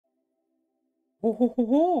Ho, ho, ho,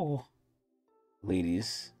 ho.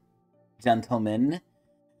 Ladies, gentlemen,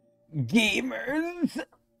 gamers,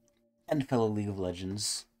 and fellow League of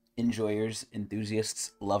Legends enjoyers,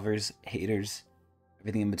 enthusiasts, lovers, haters,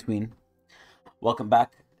 everything in between. Welcome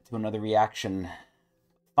back to another reaction.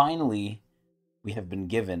 Finally, we have been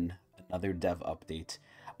given another dev update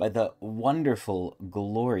by the wonderful,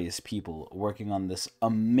 glorious people working on this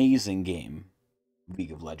amazing game,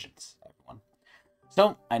 League of Legends, everyone.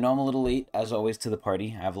 So, I know I'm a little late, as always, to the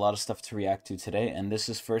party. I have a lot of stuff to react to today, and this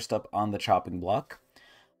is first up on the chopping block.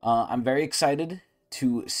 I'm very excited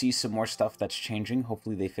to see some more stuff that's changing.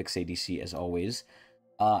 Hopefully they fix ADC, as always.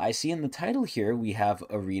 I see in the title here, we have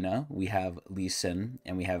Arena, we have Lee Sin,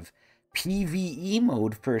 and we have PvE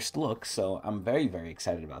mode first look, so I'm very, very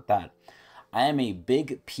excited about that. I am a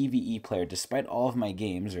big PvE player, despite all of my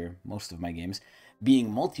games, or most of my games,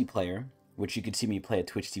 being multiplayer, which you could see me play at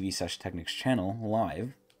Twitch TV/Tecnics channel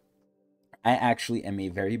live. I actually am a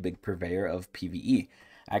very big purveyor of PvE.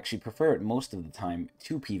 I actually prefer it most of the time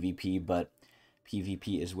to PvP, but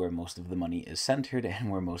PvP is where most of the money is centered and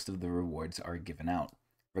where most of the rewards are given out,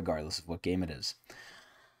 regardless of what game it is.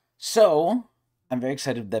 So, I'm very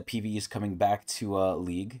excited that PvE is coming back to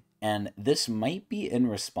League, and this might be in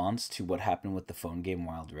response to what happened with the phone game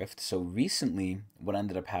Wild Rift. So recently, what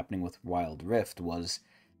ended up happening with Wild Rift was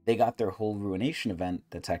they got their whole Ruination event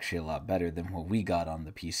that's actually a lot better than what we got on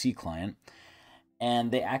the PC client, and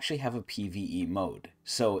they actually have a PvE mode.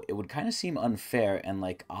 So it would kind of seem unfair and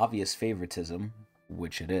like obvious favoritism,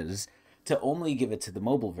 which it is, to only give it to the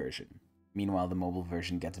mobile version. Meanwhile, the mobile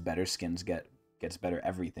version gets better skins, gets better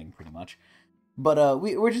everything pretty much. But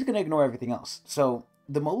we're just gonna ignore everything else. So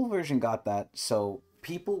the mobile version got that, so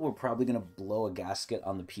people were probably gonna blow a gasket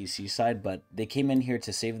on the PC side, but they came in here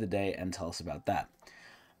to save the day and tell us about that.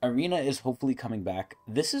 Arena is hopefully coming back.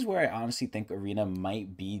 This is where I honestly think Arena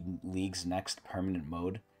might be League's next permanent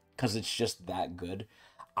mode, because it's just that good.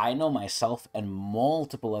 I know myself and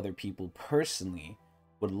multiple other people personally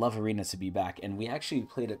would love Arena to be back, and we actually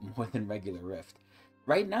played it more than regular Rift.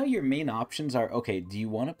 Right now, your main options are, okay, do you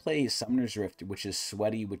want to play Summoner's Rift, which is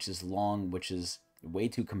sweaty, which is long, which is way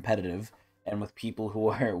too competitive, and with people who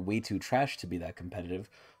are way too trash to be that competitive,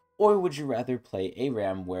 or would you rather play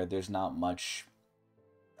ARAM, where there's not much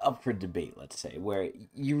up for debate, let's say, where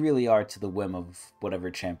you really are to the whim of whatever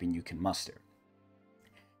champion you can muster.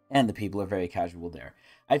 And the people are very casual there.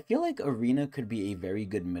 I feel like Arena could be a very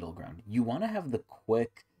good middle ground. You want to have the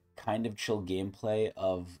quick, kind of chill gameplay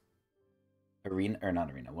of Arena, or not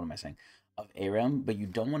Arena, what am I saying? Of ARAM, but you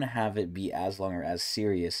don't want to have it be as long or as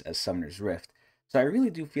serious as Summoner's Rift. So I really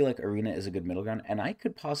do feel like Arena is a good middle ground, and I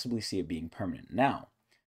could possibly see it being permanent. Now,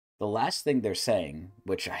 the last thing they're saying,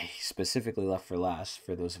 which I specifically left for last,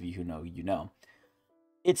 for those of you who know, you know,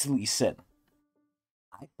 it's Lee Sin.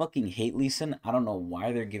 I fucking hate Lee Sin. I don't know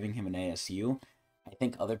why they're giving him an ASU. I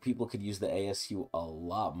think other people could use the ASU a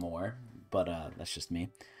lot more, but that's just me.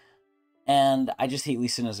 And I just hate Lee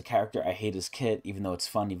Sin as a character. I hate his kit, even though it's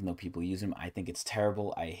fun, even though people use him. I think it's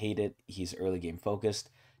terrible. I hate it. He's early game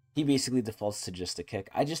focused. He basically defaults to just a kick.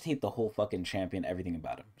 I just hate the whole fucking champion, everything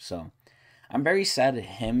about him. So I'm very sad that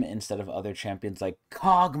him, instead of other champions like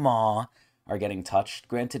Kog'Maw, are getting touched.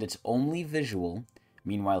 Granted, it's only visual.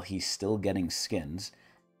 Meanwhile, he's still getting skins.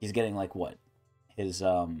 He's getting, like, what? His,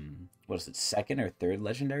 what is it, second or third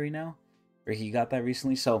legendary now? Or he got that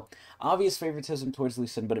recently? So, obvious favoritism towards Lee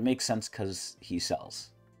Sin, but it makes sense because he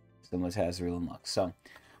sells. Similar to Azrael and Lux. So,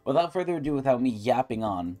 without further ado, without me yapping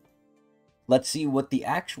on, let's see what the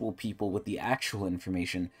actual people with the actual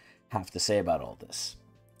information have to say about all this.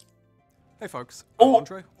 Hey folks, I'm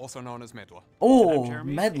Andre, also known as Meddler. Oh, I'm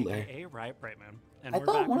Jeremy, Meddler. aka Riot Brightman, and I we're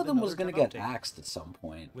thought back one with of them was another going to dev get update axed at some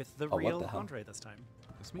point. with the Oh, what real the hell? Andre this time.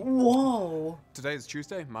 That's me. Whoa! Today is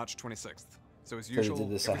Tuesday, March 26th. So as they usual, did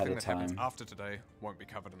this ahead everything of that happens time. after today won't be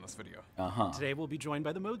covered in this video. Uh-huh. Today we'll be joined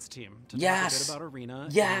by the modes team to Yes! talk a bit about Arena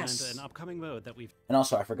Yes! and an upcoming mode that we've. And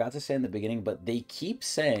also, I forgot to say in the beginning, but they keep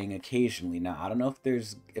saying occasionally, now, I don't know if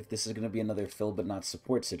this is going to be another fill but not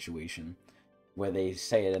support situation, where they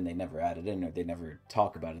say it and they never add it in, or they never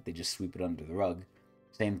talk about it, they just sweep it under the rug.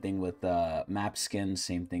 Same thing with map skins,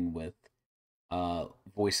 same thing with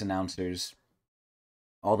voice announcers.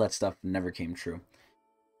 All that stuff never came true.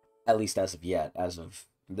 At least as of yet, as of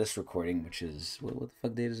this recording, which is, what the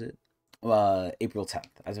fuck date is it? April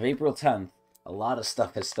 10th. As of April 10th, a lot of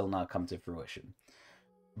stuff has still not come to fruition.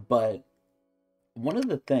 But one of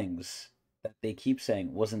the things that they keep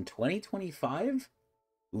saying was in 2025,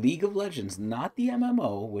 League of Legends, not the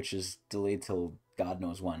MMO, which is delayed till God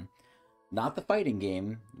knows when, not the fighting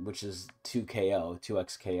game, which is 2KO,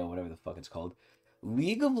 2XKO, whatever the fuck it's called.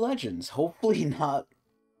 League of Legends, hopefully not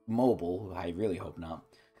mobile, who I really hope not,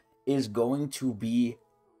 is going to be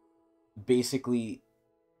basically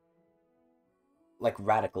like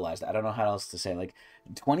radicalized. I don't know how else to say. Like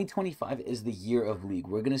 2025 is the year of League.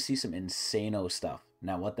 We're gonna see some insano stuff.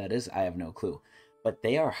 Now what that is, I have no clue. But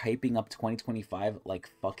they are hyping up 2025 like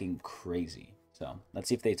fucking crazy. So let's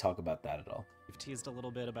see if they talk about that at all. We've teased a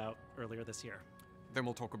little bit about earlier this year. Then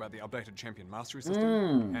we'll talk about the updated Champion Mastery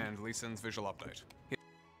System and Lee Sin's visual update.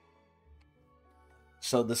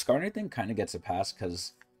 So the Skarner thing kind of gets a pass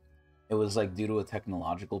because it was like due to a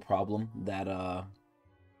technological problem that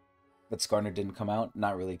Skarner didn't come out.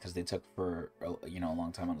 Not really, because they took for a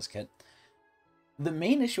long time on this kit. The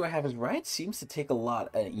main issue I have is Riot seems to take a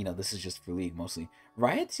lot. This is just for League mostly.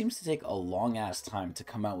 Riot seems to take a long ass time to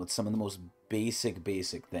come out with some of the most basic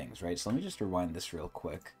things, right? So let me just rewind this real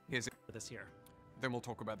quick. Here's it. For this year. Then we'll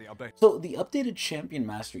talk about the update. So the updated Champion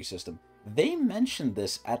Mastery System, they mentioned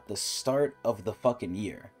this at the start of the fucking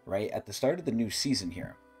year, right? At the start of the new season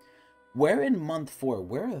here. We're in month 4.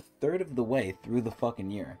 We're a third of the way through the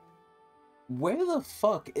fucking year. Where the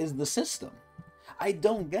fuck is the system? I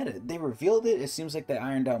don't get it. They revealed it. It seems like they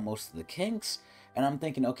ironed out most of the kinks. And I'm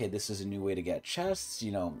thinking, okay, this is a new way to get chests.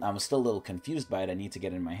 I'm still a little confused by it. I need to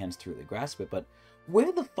get it in my hands to really grasp it. But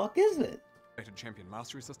where the fuck is it? Updated Champion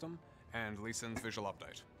Mastery System and Lee Sin's visual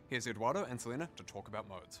update. Here's Eduardo and Selena to talk about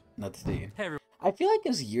modes. Let's see. Hey, everyone. I feel like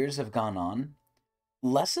as years have gone on,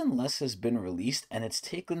 less and less has been released, and it's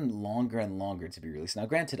taken longer and longer to be released. Now,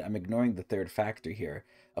 granted, I'm ignoring the third factor here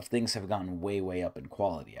of things have gone way up in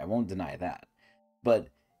quality. I won't deny that. But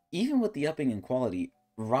even with the upping in quality,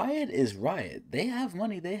 Riot is Riot. They have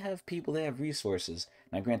money, they have people, they have resources.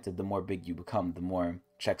 Now, granted, the more big you become, the more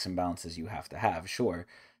checks and balances you have to have, sure.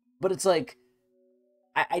 But it's like,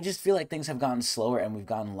 I just feel like things have gotten slower and we've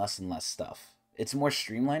gotten less and less stuff. It's more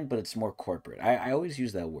streamlined, but it's more corporate. I always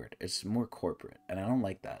use that word. It's more corporate, and I don't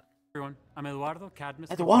like that. Everyone, I'm Eduardo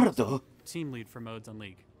Cadmus, Eduardo! team lead for modes on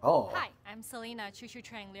League. Oh. Hi, I'm Selena Choo Choo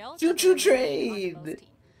Train Liu. Choo Choo Train! Train!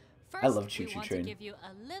 First, I love Choo we Choo want Train. to give you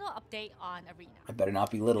a little update on Arena. I better not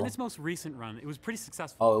be In little. its most recent run, it was pretty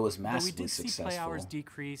successful. Oh, it was Though we massively did see successful. play hours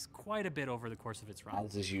decrease quite a bit over the course of its run.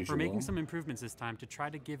 As usual. We're making some improvements this time to try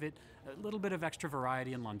to give it a little bit of extra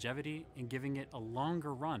variety and longevity and giving it a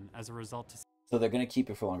longer run as a result. So they're going to keep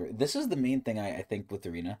it for longer. This is the main thing I think with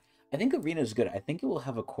Arena. I think Arena is good. I think it will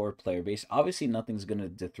have a core player base. Obviously, nothing's going to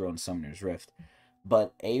dethrone Summoner's Rift.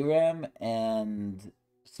 But ARAM and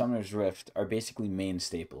Summoner's Rift are basically main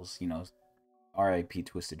staples. RIP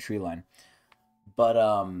Twisted Treeline. But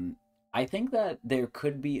I think that there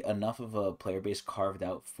could be enough of a player base carved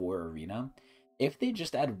out for Arena if they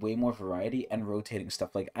just add way more variety and rotating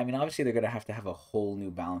stuff. Like, I mean, obviously they're going to have a whole new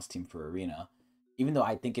balance team for Arena, even though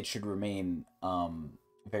I think it should remain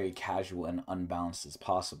very casual and unbalanced as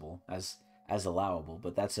possible, as allowable.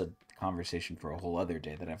 But that's a conversation for a whole other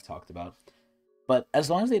day that I've talked about. But as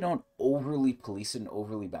long as they don't overly police it and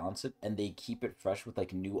overly balance it, and they keep it fresh with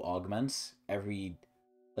like new augments every,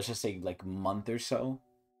 let's just say, like month or so,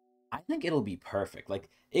 I think it'll be perfect. Like,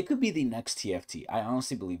 it could be the next TFT. I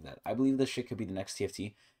honestly believe that. I believe this shit could be the next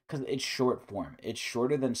TFT because it's short form. It's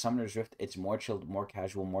shorter than Summoner's Rift. It's more chilled, more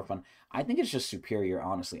casual, more fun. I think it's just superior,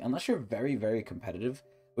 honestly. Unless you're very competitive,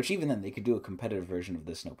 which even then they could do a competitive version of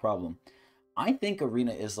this, no problem. I think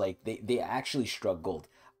Arena is like, they actually struck gold.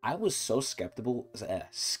 I was so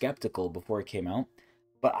skeptical before it came out,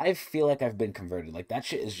 but I feel like I've been converted. Like, that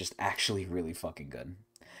shit is just actually really fucking good.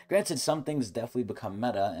 Granted, some things definitely become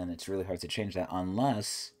meta, and it's really hard to change that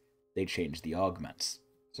unless they change the augments.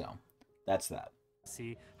 So, that's that.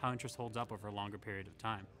 See how interest holds up over a longer period of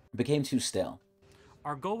time. It became too stale.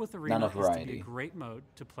 Our goal with Arena None of is to be variety. a great mode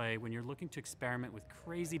to play when you're looking to experiment with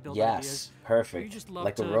crazy build Yes, ideas. Or perfect. you just love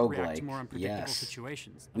Like a to react roguelike. to more unpredictable Yes.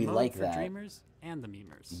 situations. A We mode like for that. dreamers and the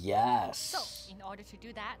memers. Yes. So, in order to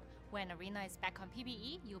do that, when Arena is back on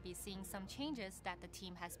PBE, you'll be seeing some changes that the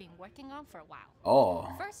team has been working on for a while. Oh,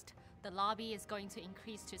 First, the lobby is going to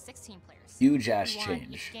increase to 16 players. huge ass We want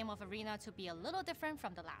change. each game of Arena to be a little different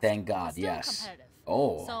from the last. Thank but God, still yes. competitive.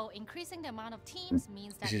 Oh. So increasing the amount of teams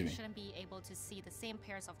means that Excuse you me. shouldn't be able to see the same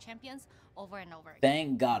pairs of champions over and over again.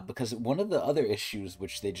 Thank God, because one of the other issues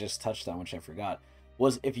which they just touched on, which I forgot,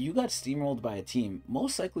 was if you got steamrolled by a team,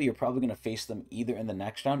 most likely you're probably going to face them either in the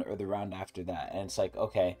next round or the round after that. And it's like,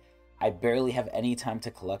 okay, I barely have any time to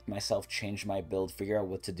collect myself, change my build, figure out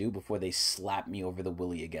what to do before they slap me over the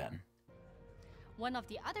willy again. One of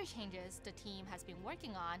the other changes the team has been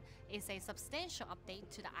working on is a substantial update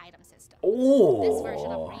to the item system. Oh! This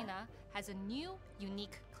version of Arena has a new,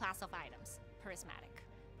 unique class of items, Prismatic.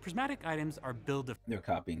 Prismatic items are build They're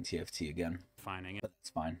copying TFT again, defining but that's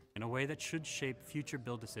fine. in a way that should shape future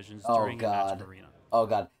build decisions Oh, during a match God. of Arena. Oh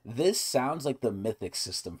god, this sounds like the Mythic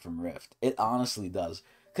system from Rift. It honestly does.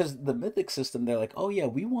 Because the Mythic system, they're like, oh yeah,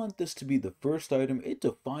 we want this to be the first item. It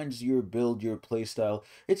defines your build, your playstyle.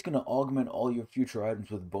 It's going to augment all your future items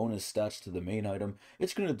with bonus stats to the main item.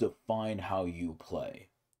 It's going to define how you play.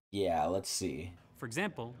 Yeah, let's see. For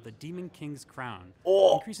example, the Demon King's Crown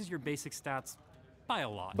Oh! increases your basic stats by a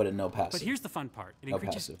lot. But no passive. But here's the fun part. It No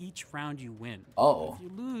increases passive. each round you win. Oh. If you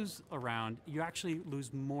lose a round, you actually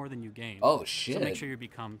lose more than you gain. Oh, shit. So make sure you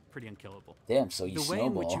become pretty unkillable. Damn, so you The snowball. way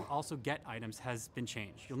in which you also get items has been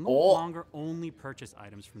changed. You'll no Oh. longer only purchase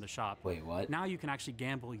items from the shop. Wait, what? Now you can actually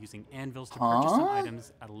gamble using anvils to purchase some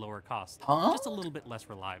items at a lower cost. Huh? Just a little bit less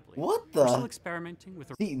reliably. What We're still the? experimenting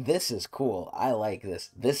with See, this is cool. I like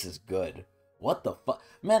this. This is good. What the fuck?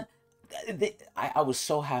 Man, I was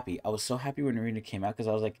so happy. I was so happy when Arena came out because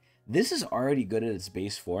I was like, this is already good at its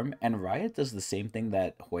base form, and Riot does the same thing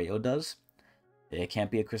that Hoyo does. It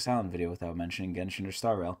can't be a Chris Allen video without mentioning Genshin or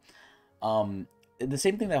Star Rail. The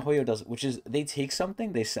same thing that Hoyo does, which is they take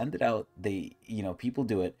something, they send it out, they, people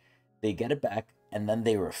do it, they get it back, and then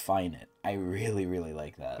they refine it. I really, really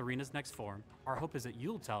like that. Arena's next form. Our hope is that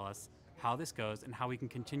you'll tell us how this goes and how we can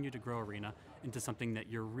continue to grow Arena into something that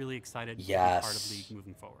you're really excited to be part of League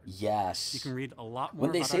moving forward. Yes. You can read a lot more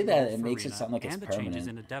When they about say our that, goals it for makes it Arena sound like it's and the changes permanent.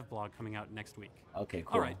 in a dev blog coming out next week. Okay,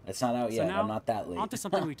 cool. All right. It's not out So yet. now, I'm not that late. on to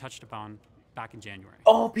something we touched upon back in January.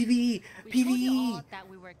 Oh, PvE! We told you PvE! all that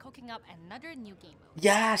we were cooking up another new game mode.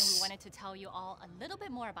 Yes! And we wanted to tell you all a little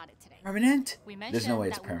bit more about it today. Permanent? We mentioned There's no way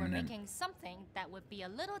it's that we were permanent. making something that would be a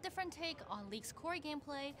little different take on League's core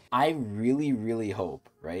gameplay. I really, really hope,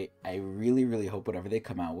 right? I really, really hope whatever they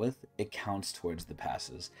come out with, it counts towards the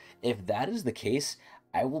passes. If that is the case,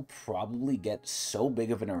 I will probably get so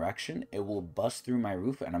big of an erection, it will bust through my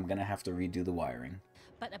roof, and I'm gonna have to redo the wiring.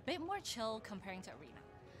 But a bit more chill comparing to Arena.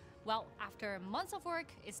 Well, after months of work,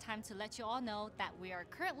 it's time to let you all know that we are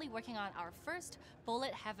currently working on our first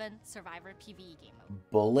Bullet Heaven Survivor PvE game mode.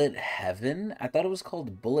 Bullet Heaven? I thought it was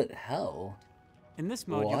called Bullet Hell. In this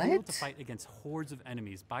mode, you'll be able to What? fight against hordes of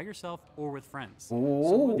enemies by yourself or with friends. Ooh,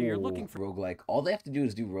 So whether you're looking for roguelike. All they have to do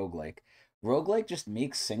is do roguelike. Roguelike just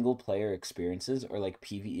makes single player experiences or like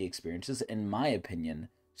PvE experiences, in my opinion,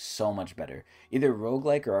 so much better. Either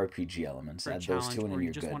roguelike or RPG elements. a Add those challenge, two in or and you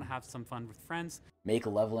you're just good. want to have some fun with friends, Make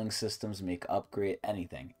leveling systems, make upgrade,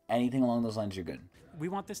 anything. Anything along those lines, you're good. we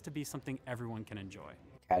want this to be something everyone can enjoy.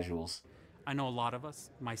 Casuals. I know a lot of us,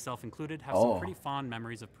 myself included, have Oh. some pretty fond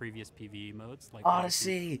memories of previous PvE modes like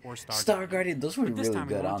Odyssey! or Star Guardian. Those were But this really time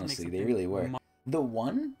we good, wanted to make honestly. They something really were. mu- The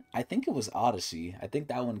one, I think it was Odyssey. I think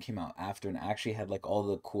that one came out after and actually had like all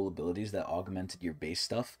the cool abilities that augmented your base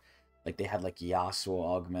stuff. Like they had like Yasuo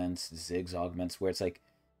augments, Ziggs augments, where it's like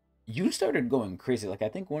you started going crazy. Like I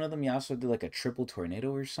think one of them Yasuo did like a triple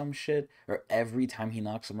tornado or some shit, or every time he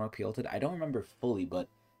knocked someone up he ulted. I don't remember fully, but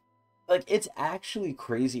like it's actually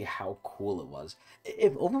crazy how cool it was.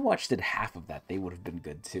 If Overwatch did half of that, they would have been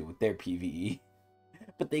good too with their PvE.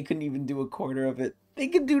 But they couldn't even do a quarter of it. They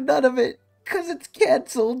could do none of it because it's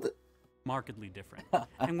canceled. markedly different.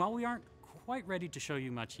 And while we aren't quite ready to show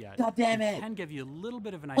you much yet, God damn we it. can give you a little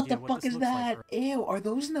bit of an What idea the what fuck this is looks that? like. Ew, are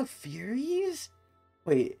those Nefuries?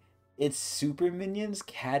 Wait, it's super minions,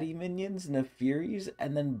 catty minions, Nefuries,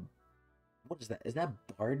 and then what is that? Is that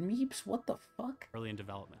Bard Meeps? What the fuck? Early in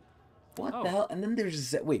development. What Oh. the hell? And then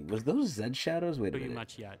there's wait, was those Zed Shadows? Wait a Show you minute.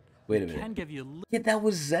 much yet. Wait a We can minute. give you a Yeah, that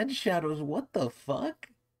was Zed Shadows. What the fuck?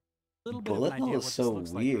 little bit of Bullet an idea Hell what is this so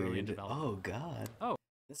looks like early in weird. development. Oh god. Oh.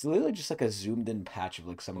 It's literally just like a zoomed in patch of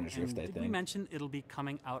like Summoner's And Rift, I did we think. mention it'll be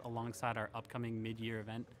coming out alongside our upcoming mid-year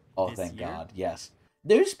event Oh, this thank year? God. Yes.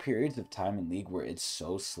 There's periods of time in League where it's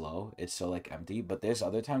so slow, it's so like empty, but there's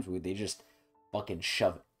other times where they just fucking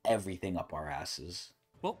shove everything up our asses.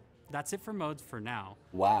 Well, that's it for modes for now.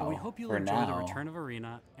 Wow. But we hope you'll for enjoy the now. return of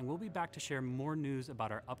Arena, and we'll be back to share more news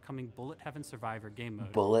about our upcoming Bullet Heaven Survivor game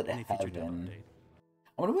mode Bullet in a future dev Heaven. update.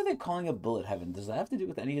 I wonder why they're calling it Bullet Heaven. Does that have to do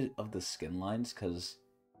with any of the skin lines? Because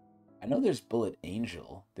I know there's Bullet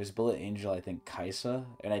Angel. There's Bullet Angel, I think Kaisa,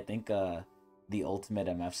 and I think the Ultimate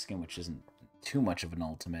MF skin, which isn't too much of an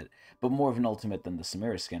ultimate, but more of an ultimate than the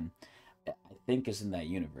Samira skin, I think is in that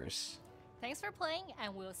universe. Thanks for playing,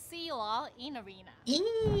 and we'll see you all in Arena.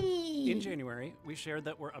 In January, we shared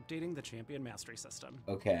that we're updating the Champion Mastery system.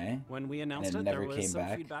 Okay. When we announced it it, never there was came some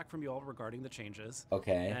back? feedback from you all regarding the changes.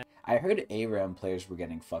 Okay. I heard ARAM players were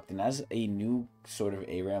getting fucked, and as a new sort of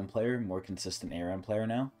ARAM player, more consistent ARAM player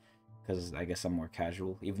now, because I guess I'm more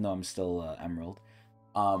casual, even though I'm still Emerald,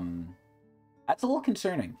 that's a little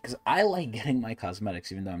concerning, because I like getting my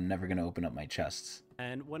cosmetics, even though I'm never going to open up my chests.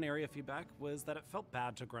 And one area of feedback was that it felt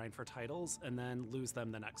bad to grind for titles and then lose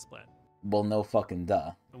them the next split. Well, no fucking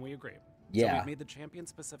duh. And we agree. Yeah. So we've made the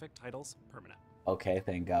champion-specific titles permanent. Okay,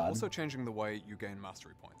 thank God. Also changing the way you gain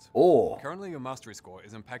mastery points. Oh. Currently, your mastery score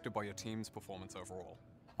is impacted by your team's performance overall.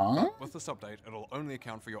 Huh? But with this update, it'll only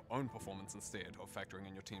account for your own performance instead of factoring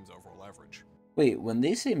in your team's overall average. Wait, when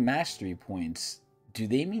they say mastery points, do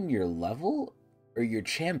they mean your level or your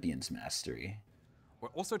champion's mastery? We're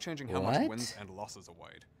also changing how much wins and losses are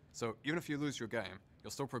weighed. So even if you lose your game, you'll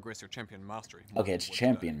still progress your champion mastery. Okay, it's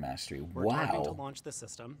champion mastery. We're targeting to Wow. launch the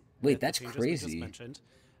system. Wait, with the that's changes we just crazy. mentioned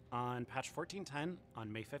on patch 14.10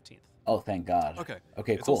 on May 15th. Oh, thank God. Okay.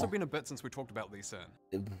 Okay, It's cool. also been a bit since we talked about Lee Sin.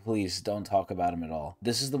 Please don't talk about him at all.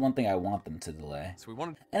 This is the one thing I want them to delay. So we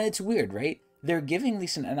wanted And it's weird, right? They're giving Lee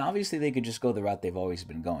Sin, and obviously they could just go the route they've always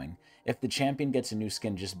been going. If the champion gets a new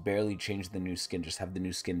skin, just barely change the new skin, just have the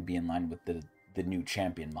new skin be in line with the new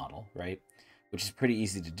champion model, right? Which is pretty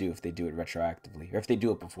easy to do if they do it retroactively, or if they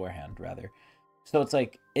do it beforehand, rather. So it's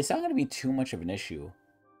like, it's not going to be too much of an issue.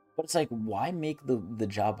 But it's like, why make the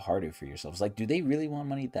job harder for yourselves? Like, do they really want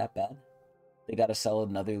money that bad? They got to sell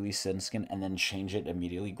another Lee Sin skin and then change it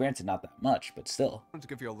immediately. Granted, not that much, but still. to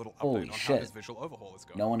give you a little Holy update on shit. how his visual overhaul is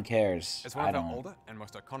going. No one cares. As one I of our don't. older and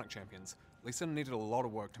most iconic champions, Lee Sin needed a lot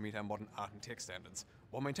of work to meet our modern art and tech standards,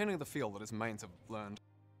 while maintaining the feel that his mains have learned.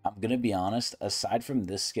 I'm gonna be honest, aside from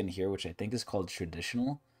this skin here, which I think is called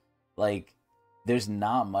traditional, like, there's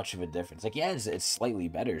not much of a difference. Like, yeah, it's slightly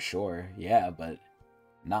better, sure, yeah, but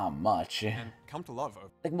not much. And come to love over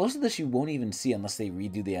Like, most of this you won't even see unless they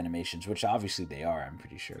redo the animations, which obviously they are, I'm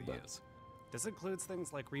pretty sure, the but... years. This includes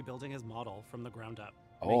things like rebuilding his model from the ground up,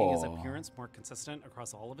 making his appearance more consistent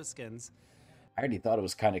across all of his skins, I already thought it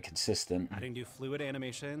was kind of consistent. adding new fluid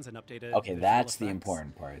animations and updated Okay, visual that's the effects.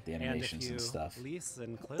 important part, the animations and stuff. And if you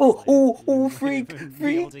listen closely, Oh, you freak, might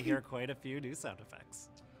be able to freak. hear quite a few new sound effects.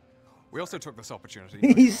 We also took this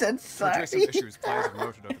opportunity He said to address some sorry. issues players have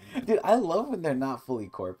noted over the years. Dude, I love when they're not fully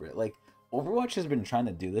corporate. Like, Overwatch has been trying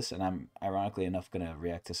to do this, and I'm ironically enough going to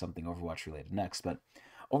react to something Overwatch related next, but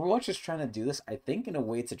Overwatch is trying to do this, I think, in a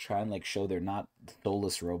way to try and, like, show they're not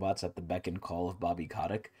soulless robots at the beck and call of Bobby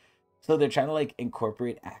Kotick. So they're trying to, like,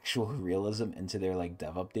 incorporate actual realism into their, like,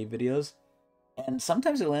 dev update videos. And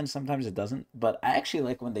sometimes it lands, sometimes it doesn't, but I actually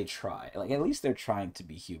like when they try. Like, at least they're trying to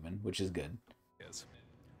be human, which is good. Years.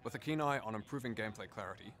 With a keen eye on improving gameplay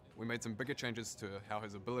clarity, we made some bigger changes to how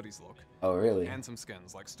his abilities look, Oh, really? and some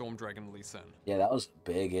skins like Storm Dragon Lee Sin, Yeah, that was a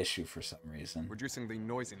big issue for some reason. reducing the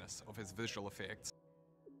noisiness of his visual effects,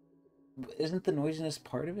 Isn't the noisiness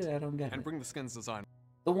part of it? I don't get and it. bring the skin's design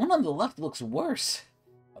The one on the left looks worse.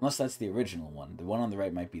 Unless that's the original one. The one on the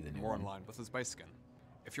right might be the new more in one. line with his base skin.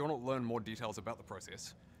 If you want to learn more details about the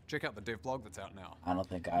process, check out the dev blog that's out now. I don't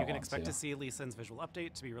think I You want can expect to to. see Lee Sin's visual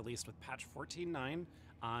update to be released with patch 14.9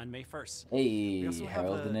 on May 1st. Hey, We also have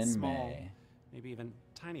heralding a in small, May. maybe even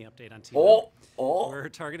tiny update on TV. Oh! We're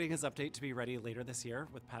targeting his update to be ready later this year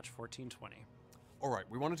with patch 14.20. Alright,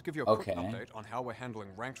 we wanted to give you a quick Okay. update on how we're handling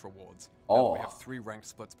ranked rewards. Now that we Oh. have 3 ranked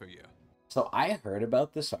splits per year. So I heard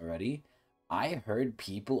about this already. I heard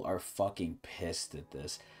people are fucking pissed at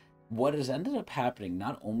this. What has ended up happening,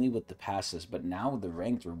 not only with the passes, but now with the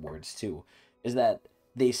ranked rewards too, is that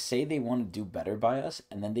they say they want to do better by us,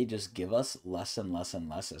 and then they just give us less and less and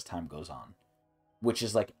less as time goes on. Which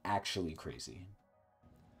is, like, actually crazy.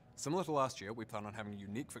 Similar to last year, we plan on having a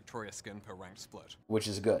unique Victoria skin per ranked split. Which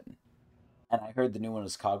is good. And I heard the new one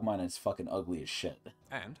is Kog'Maw, and it's fucking ugly as shit.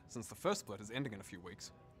 And, since the first split is ending in a few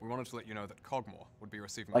weeks, we wanted to let you know that Cogmore would be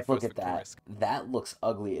receiving Like, the look first at Victoria that. skin. That looks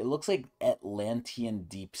ugly. It looks like Atlantean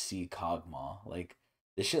deep sea Kog'Maw. Like,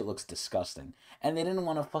 this shit looks disgusting. And they didn't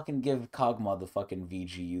want to fucking give Kog'Maw the fucking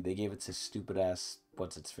VGU. They gave it to stupid ass,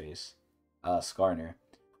 what's its face? Skarner.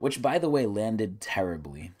 Which, by the way, landed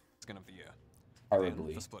terribly. Skin of the year.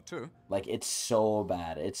 Terribly. Then, for split 2, Like, it's so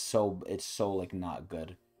bad. It's so, like, not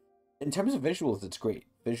good. In terms of visuals, it's great.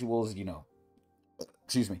 Visuals, you know,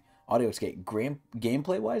 excuse me, audio escape.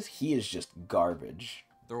 Gameplay-wise, he is just garbage.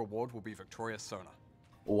 the reward will be Victoria Sona. Now,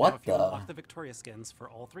 What if you unlock the? the Victoria skins for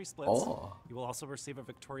all 3 splits, Oh. you will also receive a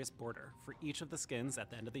Victorious border for each of the skins at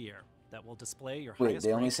the end of the year that will display your Wait, highest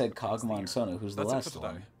they only rank said across the Kog'Maw year. and Sona. Who's the That's it last for today.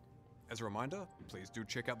 one? As a reminder, please do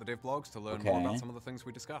check out the dev blogs to learn more Okay. about some of the things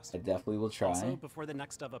we discussed. I definitely will try. Also, before the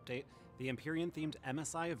next dev update, the Empyrean-themed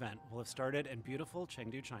MSI event will have started in beautiful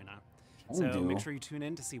Chengdu, China. So Chengdu? make sure you tune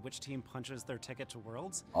in to see which team punches their ticket to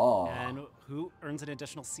Worlds Oh. and who earns an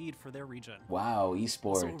additional seed for their region. Wow, Also,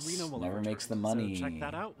 esports Reno will never have makes the returned, money. So check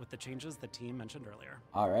that out with the changes the team mentioned earlier.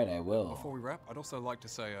 All right, I will. Before we wrap, I'd also like to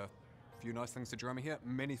say a few nice things to Jeremy here.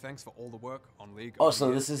 Many thanks for all the work on League. Oh, over the so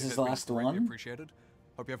years. this is It his has been last greatly one? Appreciated.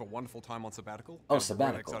 Hope you have a wonderful time on sabbatical. Oh, I'm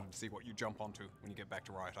sabbatical. really excited to see what you jump onto when you get back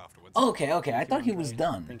to Riot afterwards. Okay, okay. I thought he Andre. was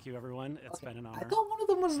done. Thank you, everyone. It's been an honor. I thought one of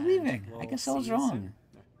them was And leaving. I we'll guess I see was you wrong. soon.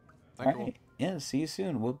 Thank you all. Right. Yeah, see you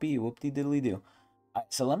soon. Whoopie, whoopty diddly do.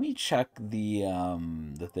 So let me check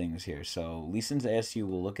the things here. So Lee Sin's ASU,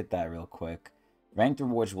 we'll look at that real quick. Ranked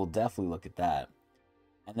rewards, we'll definitely look at that.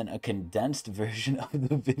 And then a condensed version of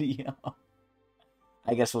the video.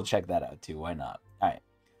 I guess we'll check that out too. Why not? All right.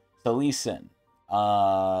 So Lee Sin.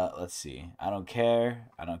 Let's see. I don't care.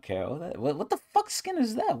 I don't care. Oh, what the fuck skin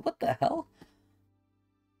is that? What the hell?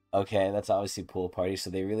 Okay, that's obviously pool party. So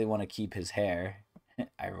they really want to keep his hair.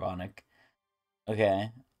 Ironic.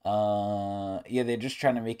 Okay. Yeah, they're just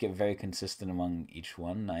trying to make it very consistent among each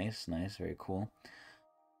one. Nice, nice, very cool.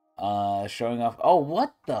 Showing off. Oh,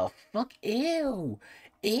 what the fuck? Ew,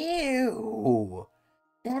 ew.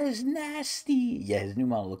 That is nasty. Yeah, his new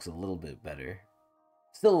model looks a little bit better.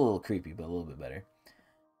 Still a little creepy, but a little bit better.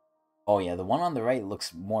 Oh yeah, the one on the right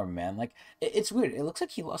looks more man-like. It's weird. It looks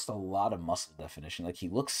like he lost a lot of muscle definition. Like he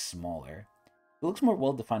looks smaller. He looks more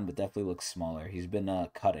well-defined, but definitely looks smaller. He's been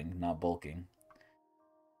cutting, not bulking.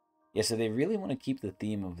 Yeah, so they really want to keep the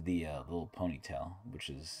theme of the little ponytail, which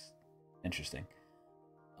is interesting.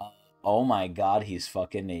 Oh my god, he's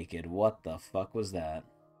fucking naked. What the fuck was that?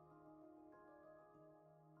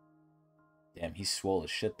 Damn, he's swole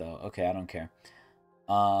as shit, though. Okay, I don't care.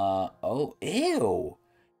 Oh, ew.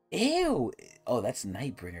 Ew. Oh, that's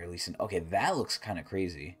Nightbringer, at least. Okay, that looks kind of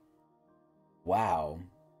crazy. Wow.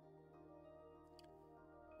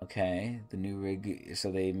 Okay, the new rig.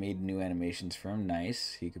 So they made new animations for him.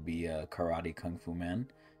 Nice. He could be a karate kung fu man.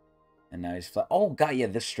 And now he's flat. Oh, god, yeah,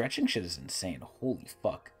 this stretching shit is insane. Holy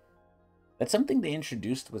fuck. That's something they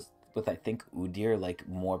introduced with I think, Udyr, like,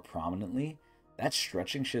 more prominently. That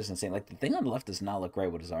stretching shit is insane. Like, the thing on the left does not look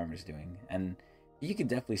right what his arm is doing. And you can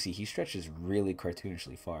definitely see he stretches really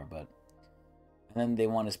cartoonishly far, but... And then they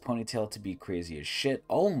want his ponytail to be crazy as shit.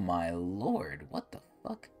 Oh my lord, what the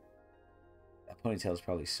fuck? That ponytail is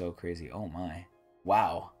probably so crazy. Oh my.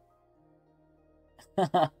 Wow.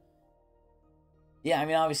 Yeah, I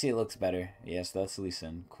mean, obviously it looks better. Yeah, so that's Lee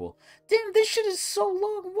Sin. Cool. Damn, this shit is so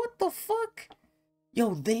long. What the fuck?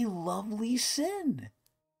 Yo, they love Lee Sin.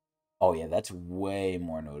 Oh, yeah, that's way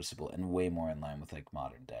more noticeable and way more in line with, like,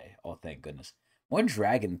 modern day. Oh, thank goodness. More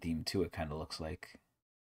dragon theme, too, it kind of looks like.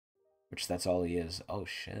 Which, that's all he is. Oh,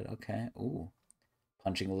 shit, okay. Ooh.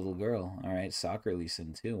 Punching a little girl. All right, soccer Lee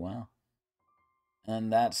Sin, too. Wow.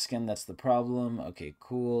 And that skin, that's the problem. Okay,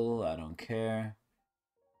 cool. I don't care.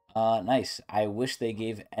 Nice. I wish they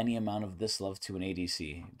gave any amount of this love to an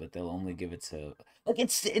ADC, but they'll only give it to... Look,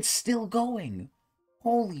 it's still going!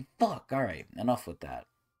 Holy fuck. Alright, enough with that.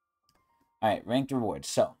 Alright, ranked rewards.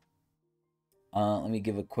 So, let me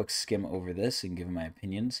give a quick skim over this and give my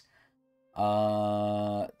opinions.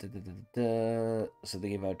 So they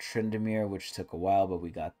gave out Tryndamere, which took a while, but we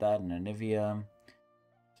got that, and Anivia.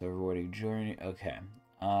 So, rewarding journey. Okay.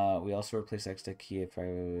 We also replaced X-Tech key if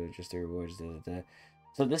I just the rewards.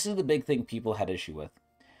 So this is the big thing people had issue with.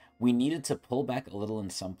 We needed to pull back a little in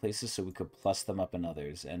some places so we could plus them up in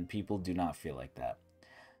others, and people do not feel like that.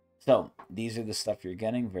 So, these are the stuff you're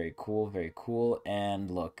getting. Very cool, very cool.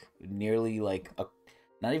 And look, nearly like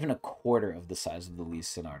not even a quarter of the size of the Lee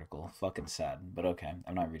Sin article. Fucking sad, but okay.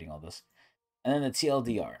 I'm not reading all this. And then the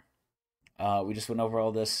TLDR. We just went over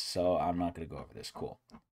all this, so I'm not going to go over this. Cool.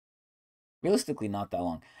 Realistically, not that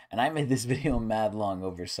long. And I made this video mad long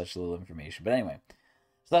over such little information. But anyway,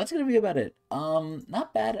 so that's going to be about it.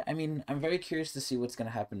 Not bad. I mean, I'm very curious to see what's going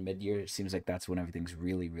to happen mid-year. It seems like that's when everything's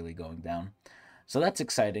really, really going down. So that's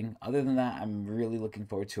exciting. Other than that, I'm really looking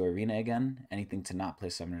forward to Arena again. Anything to not play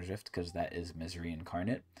Summoner's Rift, because that is misery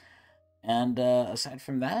incarnate. And aside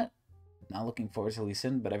from that, not looking forward to Lee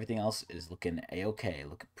Sin, but everything else is looking a-okay,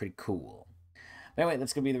 looking pretty cool. But anyway,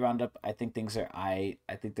 that's going to be the roundup. I think things are... I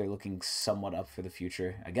think they're looking somewhat up for the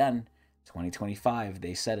future. Again, 2025,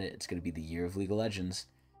 they said it. It's going to be the year of League of Legends.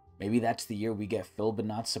 Maybe that's the year we get fill but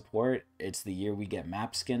not support. It's the year we get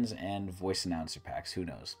map skins and voice announcer packs. Who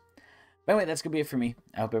knows? But anyway, that's going to be it for me.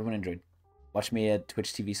 I hope everyone enjoyed. Watch me at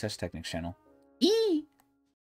Twitch TV/Tecnics channel. Eee!